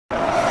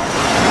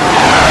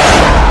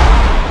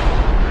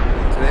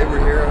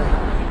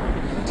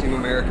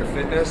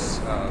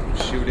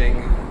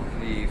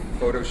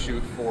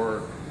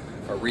for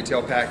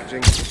retail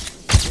packaging.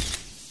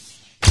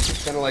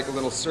 Kind of like a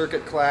little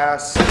circuit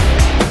class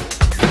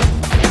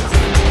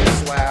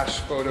slash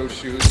photo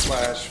shoot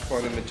slash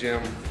fun in the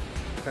gym.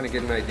 Kind of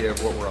get an idea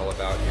of what we're all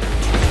about here.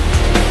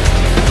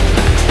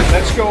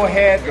 Let's go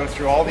ahead, go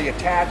through all the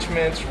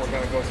attachments. We're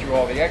going to go through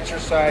all the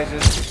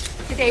exercises.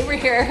 Today we're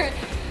here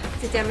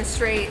to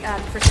demonstrate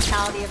the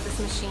versatility of this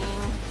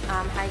machine,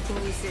 how you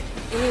can use it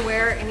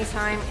anywhere,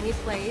 anytime, any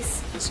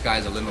place. The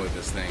sky's the limit with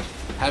this thing.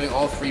 Having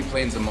all three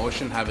planes of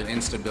motion, having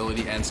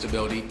instability and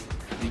stability,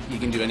 you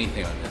can do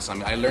anything on this. I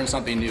mean, I learn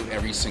something new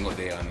every single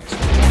day on this.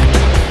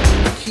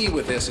 The key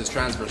with this is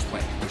transverse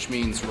plane, which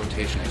means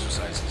rotation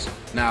exercises.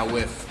 Now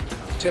with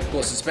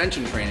typical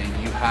suspension training,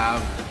 you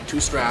have two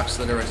straps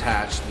that are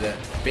attached that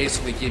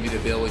basically give you the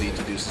ability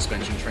to do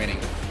suspension training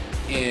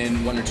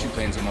in one or two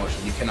planes of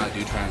motion. You cannot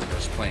do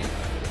transverse plane.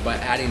 By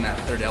adding that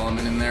third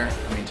element in there,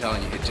 I mean,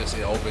 telling you,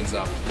 it opens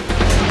up.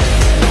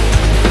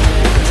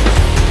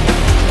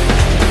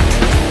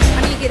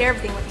 I mean, you get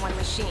everything with one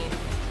machine.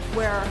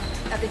 Where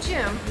at the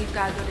gym, you've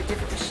got to go to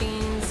different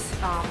machines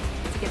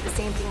to get the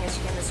same thing as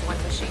you get in this one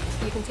machine.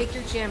 You can take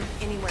your gym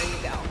anywhere you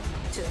go.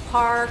 To the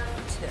park,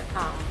 to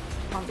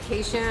on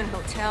vacation,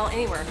 hotel,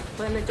 anywhere.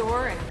 Put in the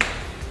door and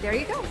there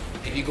you go.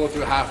 If you go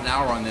through half an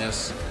hour on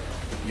this,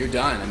 you're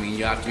done. I mean,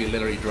 you have to be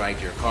literally dragged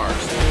to your cars.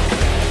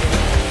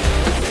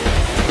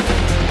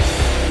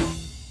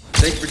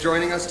 Thank you for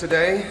joining us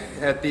today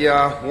at the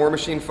War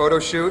Machine photo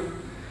shoot.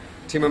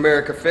 Team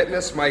America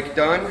Fitness, Mike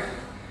Dunn.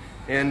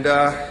 And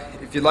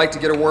if you'd like to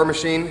get a War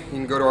Machine, you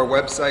can go to our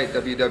website,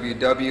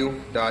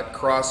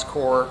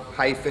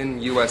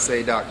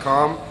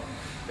 www.crosscore-usa.com,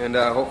 and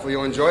hopefully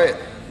you'll enjoy it.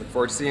 Look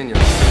forward to seeing you.